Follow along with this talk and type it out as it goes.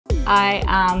I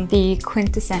am the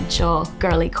quintessential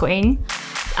girly queen.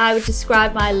 I would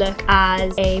describe my look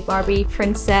as a Barbie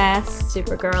princess,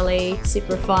 super girly,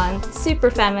 super fun, super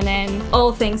feminine,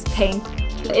 all things pink.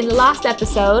 In the last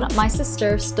episode, my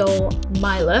sister stole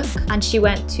my look and she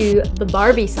went to the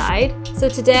Barbie side. So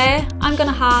today, I'm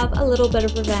gonna have a little bit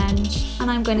of revenge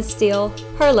and I'm going to steal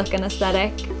her look and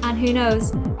aesthetic. And who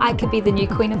knows, I could be the new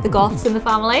queen of the Goths in the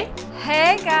family.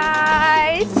 Hey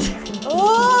guys!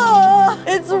 Oh,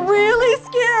 it's really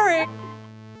scary.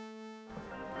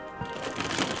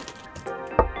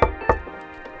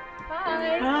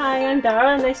 Hi. Hi, I'm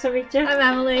Darragh. Nice to meet you. I'm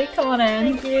Emily. Come on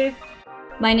in. Thank you.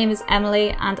 My name is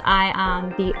Emily and I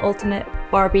am the ultimate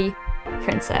Barbie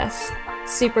princess.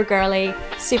 Super girly,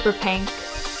 super pink.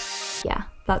 Yeah,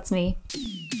 that's me.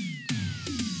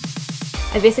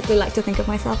 I basically like to think of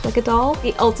myself like a doll.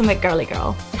 The ultimate girly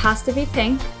girl. It has to be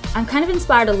pink. I'm kind of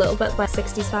inspired a little bit by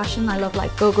 60s fashion. I love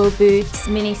like go-go boots,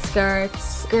 mini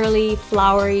skirts, girly,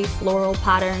 flowery, floral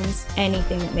patterns,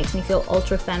 anything that makes me feel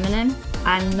ultra feminine.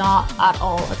 I'm not at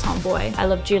all a tomboy. I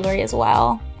love jewelry as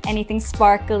well. Anything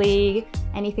sparkly,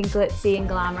 anything glitzy and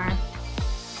glamour.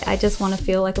 I just want to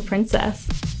feel like a princess.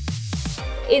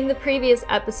 In the previous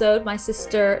episode, my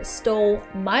sister stole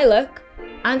my look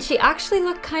and she actually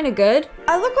looked kind of good.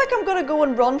 I look like I'm gonna go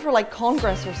and run for like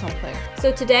Congress or something.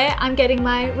 So today I'm getting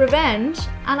my revenge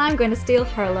and I'm going to steal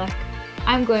her look.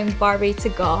 I'm going Barbie to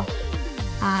Goth.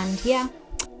 And yeah,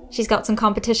 she's got some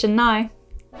competition now.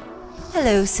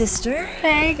 Hello, sister.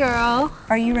 Hey girl.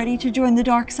 Are you ready to join the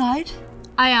dark side?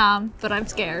 I am, but I'm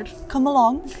scared. Come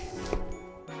along.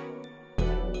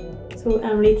 So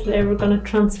Emily, today we're going to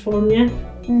transform you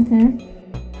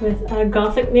with a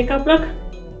Gothic makeup look.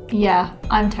 Yeah,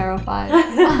 I'm terrified.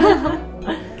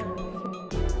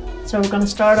 So we're going to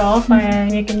start off by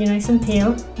making you nice and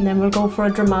pale, and then we'll go for a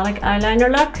dramatic eyeliner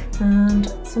look and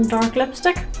some dark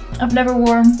lipstick. I've never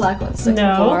worn black lipstick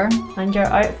before. And your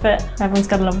outfit, everyone's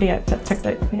got a lovely outfit picked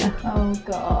out for you. Oh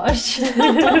gosh,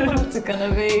 what's it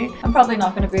gonna be? I'm probably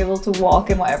not gonna be able to walk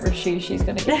in whatever shoes she's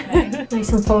gonna give me.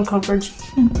 Nice and full coverage,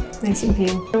 nice and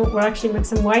pale. So we're actually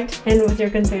mixing white in with your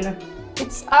concealer.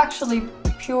 It's actually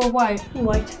pure white.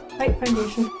 White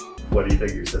foundation. What do you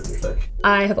think your sister's like?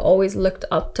 I have always looked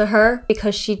up to her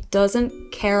because she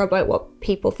doesn't care about what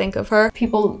people think of her.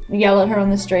 People yell at her on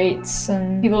the streets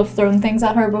and people have thrown things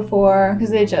at her before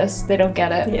because they don't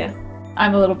get it. Yeah.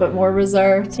 I'm a little bit more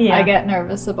reserved. Yeah. I get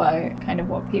nervous about kind of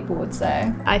what people would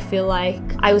say. I feel like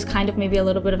I was kind of maybe a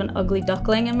little bit of an ugly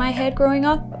duckling in my head growing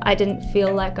up. I didn't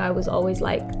feel like I was always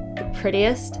like the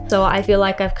prettiest. So I feel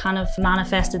like I've kind of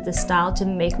manifested this style to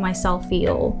make myself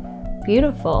feel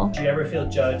beautiful. Do you ever feel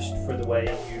judged for the way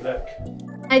you look?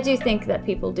 I do think that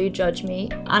people do judge me,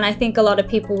 and I think a lot of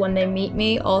people when they meet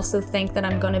me also think that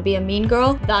I'm going to be a mean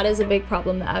girl. That is a big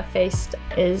problem that I've faced,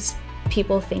 is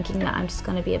people thinking that I'm just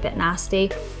going to be a bit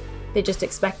nasty. They just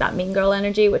expect that mean girl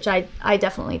energy, which I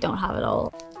definitely don't have at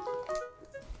all.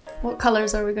 What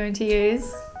colours are we going to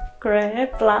use? Grey,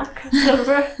 black,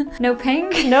 silver. No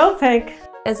pink? No pink.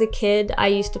 As a kid, I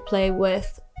used to play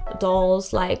with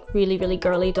dolls, like really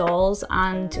girly dolls,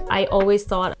 and I always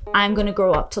thought I'm gonna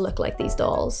grow up to look like these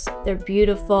dolls. They're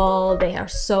beautiful, they are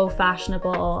so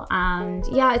fashionable, and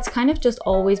yeah, it's kind of just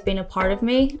always been a part of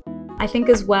me. I think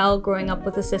as well, growing up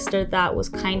with a sister that was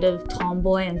kind of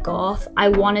tomboy and goth, I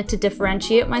wanted to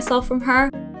differentiate myself from her.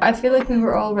 I feel like we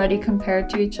were already compared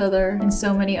to each other in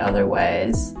so many other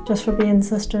ways. Just for being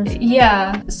sisters.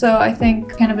 Yeah, so I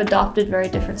think kind of adopted very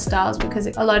different styles because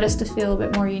it allowed us to feel a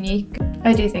bit more unique.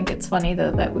 I do think it's funny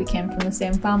though that we came from the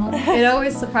same family. It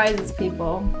always surprises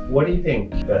people. What do you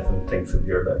think Bebhinn thinks of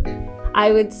your look?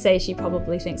 I would say she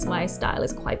probably thinks my style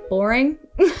is quite boring.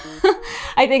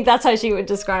 I think that's how she would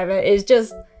describe it, is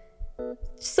just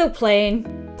so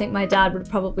plain. I think my dad would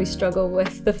probably struggle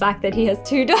with the fact that he has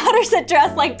two daughters that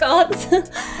dress like goths.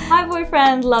 My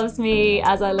boyfriend loves me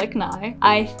as I look now.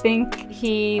 I think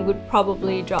he would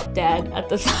probably drop dead at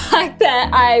the fact that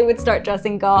I would start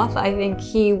dressing goth. I think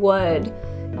he would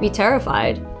be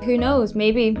terrified. Who knows,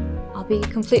 maybe I'll be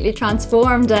completely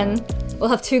transformed and we'll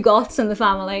have two goths in the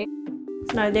family.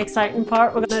 Now the exciting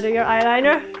part, we're going to do your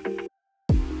eyeliner.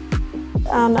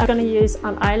 And I'm going to use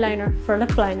an eyeliner for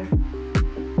lip liner.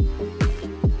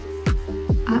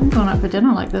 I'm going out for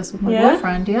dinner like this with my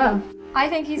boyfriend, yeah. I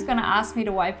think he's going to ask me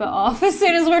to wipe it off as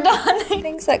soon as we're done.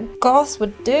 Things that goths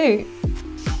would do.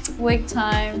 Wig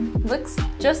time. Looks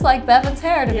just like Bebhinn's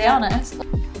hair, to be honest.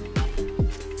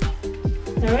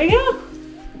 There we go.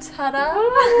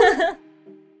 Ta-da!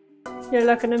 You're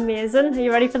looking amazing. Are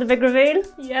you ready for the big reveal?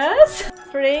 Yes.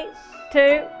 3,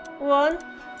 2, 1.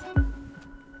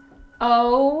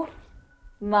 Oh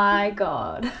my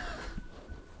god.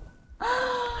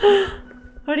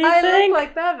 What do you I think? look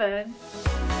like Bebhinn.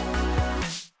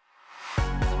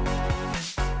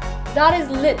 That is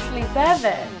literally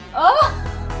Bebhinn. Oh,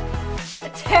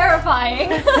 terrifying.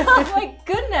 Oh my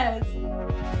goodness.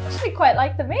 I actually quite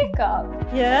like the makeup.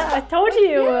 Yeah, I told you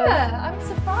you would. Yeah, I'm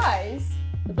surprised.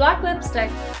 The black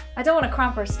lipstick, I don't want to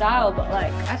cramp her style, but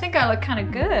like, I think I look kind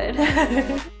of good.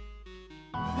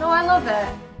 No, I love it.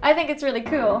 I think it's really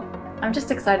cool. I'm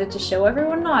just excited to show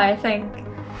everyone now, I think.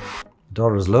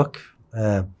 Daughter's look,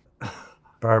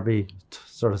 Barbie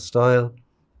sort of style,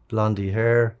 blondie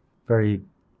hair, very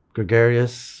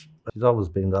gregarious. She's always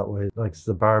been that way. Likes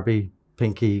the Barbie,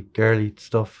 pinky, girly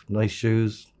stuff, nice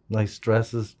shoes, nice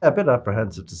dresses. A bit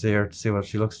apprehensive to see her, to see what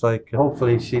she looks like.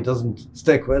 Hopefully she doesn't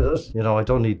stick with it. You know, I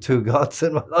don't need two Goths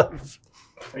in my life.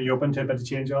 Are you open to a bit of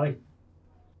change, Ollie?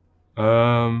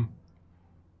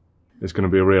 It's going to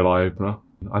be a real eye-opener.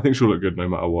 I think she'll look good no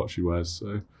matter what she wears,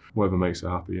 so whatever makes her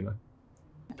happy, you know.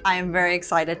 I am very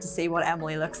excited to see what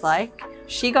Emily looks like.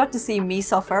 She got to see me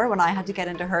suffer when I had to get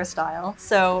into her style,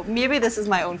 so maybe this is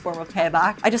my own form of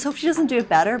payback. I just hope she doesn't do it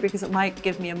better because it might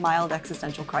give me a mild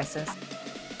existential crisis.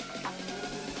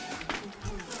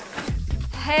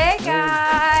 Hey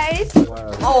guys!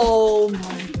 Wow. Oh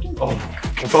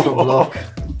my Look.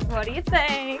 What do you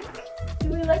think? Do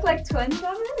we look like twins,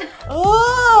 Bebhinn?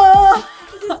 Oh!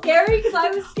 Is it scary? Because I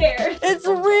was scared. It's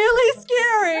really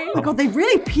scary! Oh my god, they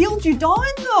really peeled you down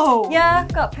though! Yeah,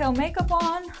 got pale makeup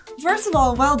on. First of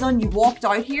all, well done, you walked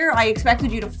out here. I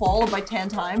expected you to fall about 10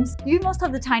 times. You must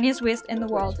have the tiniest waist in the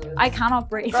world. I cannot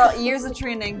breathe. Girl, years of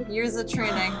training, years of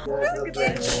training.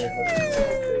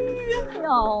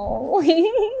 No.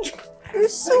 You're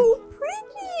so pretty!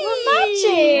 We're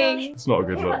matching. It's not a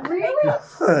good look.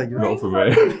 You're Not for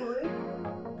me.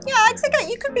 Yeah, I think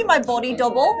you could be my body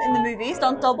double in the movie,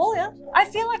 stunt double, yeah. I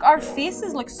feel like our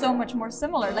faces look so much more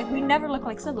similar. Like we never look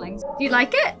like siblings. Do you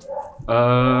like it?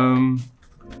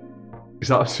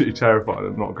 It's absolutely terrifying,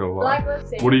 I'm not gonna lie.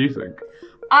 What do you think?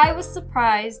 I was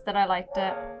surprised that I liked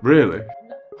it. Really?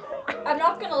 I'm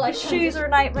not gonna lie, shoes are a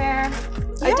nightmare.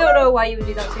 I don't know why you would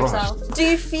do that to yourself. Do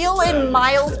you feel in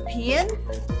mild pain?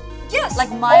 Yes.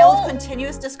 Like mild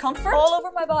continuous discomfort? All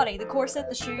over my body. The corset,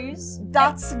 the shoes.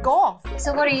 That's goth.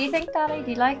 So what do you think, Daddy?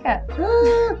 Do you like it?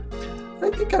 I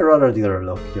think I'd rather the other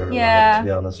look, Yeah. to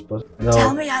be honest, but no.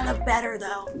 Tell me I look better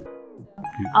though.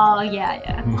 Oh, yeah.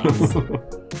 Thanks.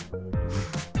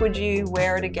 Would you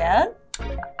wear it again?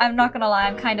 I'm not gonna lie,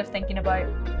 I'm kind of thinking about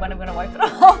when I'm gonna wipe it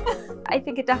off. I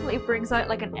think it definitely brings out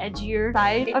like an edgier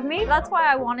side of me. That's why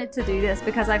I wanted to do this,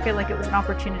 because I feel like it was an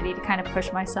opportunity to kind of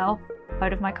push myself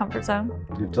out of my comfort zone.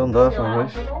 You've done that, I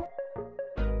wish.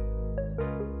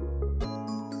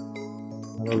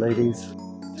 Hello, ladies.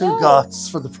 Two Goths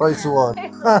for the price of one.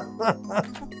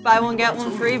 Buy one, get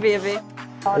one free, baby.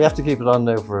 You have to keep it on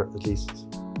now for at least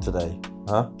today,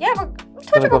 huh? Yeah, I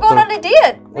told you we're going on a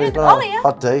date. Well, you've Ollie, done a yeah.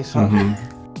 hot date.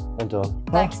 Well done.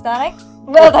 Thanks, Danny.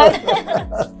 Well done.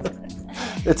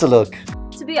 It's a look.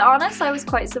 To be honest, I was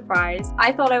quite surprised.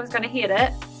 I thought I was gonna hate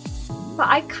it, but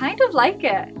I kind of like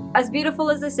it. As beautiful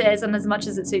as this is, and as much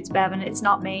as it suits Bebhinn, it's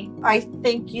not me. I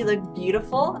think you look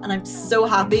beautiful, and I'm so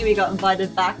happy we got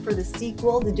invited back for the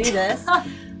sequel to do this.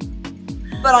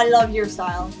 But I love your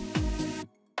style.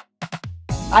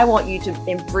 I want you to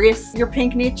embrace your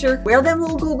pink nature, wear them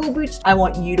little go-go boots. I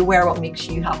want you to wear what makes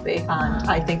you happy, and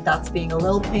I think that's being a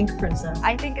little pink princess.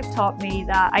 I think it's taught me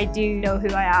that I do know who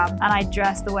I am, and I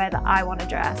dress the way that I want to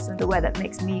dress and the way that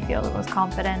makes me feel the most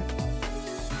confident.